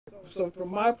So for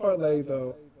my parlay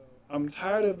though, I'm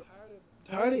tired of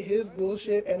his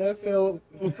bullshit NFL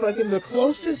fucking the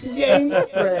closest game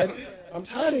spread. I'm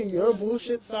tired of your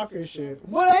bullshit soccer shit.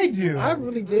 What I do? I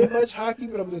really did much hockey,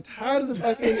 but I'm just tired of the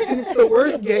fucking. It's the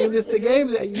worst game. It's the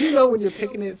games that you know when you're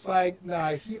picking. It's like,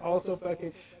 nah, he also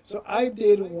fucking. So I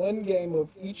did one game of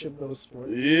each of those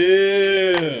sports.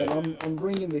 Yeah. And I'm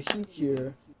bringing the heat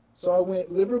here. So I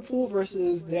went Liverpool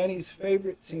versus Danny's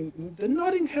favorite team, the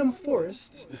Nottingham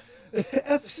Forest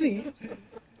FC.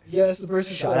 Yes,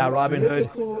 versus Shout out Robin Hood.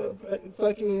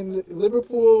 Fucking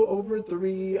Liverpool over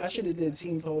 3. I should have did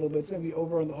team total, but it's gonna be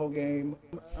over on the whole game.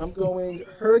 I'm going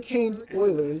Hurricanes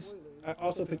Oilers. I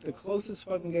also picked the closest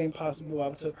fucking game possible.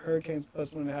 I took Hurricanes plus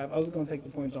 1.5. I was gonna take the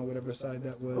points on whatever side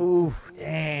that was. Ooh,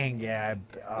 dang, yeah.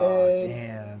 Oh,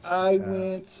 And damn. I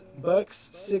went Bucks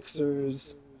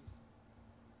Sixers.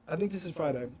 I think this is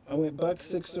Friday. I went Bucks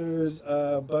Sixers,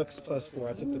 Bucks plus 4.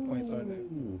 I took the points on it.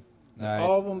 Nice.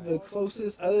 All of them the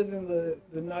closest, other than the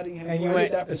Nottingham. And you I did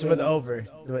went that for it's with the them. over.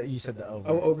 You said the over.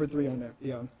 Oh, over 3 on that.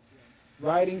 Yeah.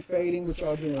 Riding, fading, what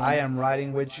y'all doing? I am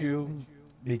riding with you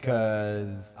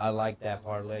because I like that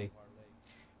parlay.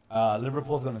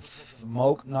 Liverpool's gonna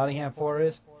smoke Nottingham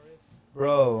Forest,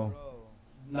 bro.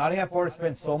 Nottingham Forest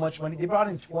spent so much money. They brought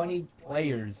in 20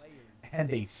 players, and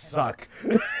they suck.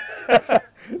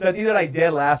 These are like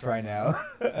dead last right now.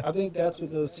 I think that's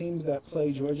what those teams that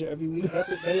play Georgia every week. That's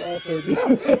what they also do.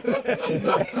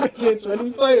 Get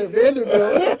 20 players,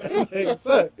 Vanderbilt. They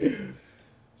suck.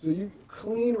 So you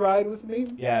clean ride with me?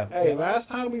 Yeah. Hey, last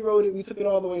time we rode it, we took it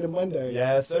all the way to Monday.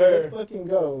 Yes, So sir. let's fucking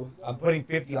go. I'm putting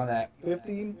 50 on that.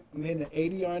 50. I'm hitting an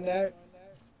 80 on that.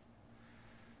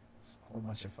 It's a whole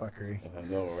bunch of fuckery. I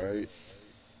know, right?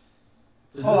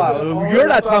 Hold on, you're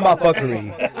not talking about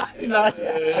fuckery.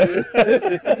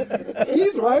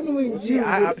 He's rivaling See, you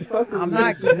I'm with fucking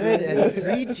not this. good at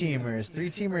three-teamers.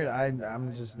 Three-teamer,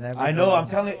 I'm just never. I know. I'm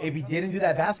telling you, if he didn't do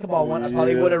that basketball one, I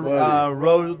probably would have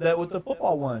rode that with the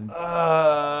football ones.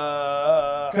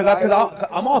 Because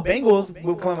I'm all Bengals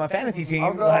with my fantasy team.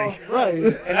 I'll go, Right.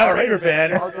 And I'm a Raider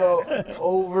fan. I'll go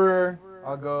over.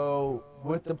 I'll go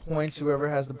with the points, whoever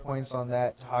has the points on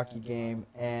that hockey game,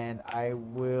 and I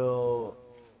will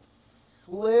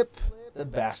flip the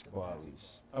basketball at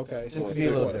least. Okay. Just to be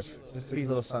a little different. Just to be a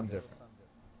little something different.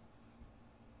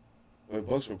 Wait,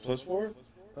 Bucks were plus 4?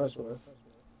 That's what.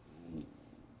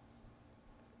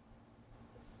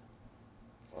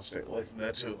 I'll stay away from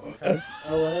that too. Okay.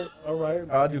 All right.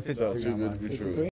 I'll do 50 Sounds too on good mine. to be true.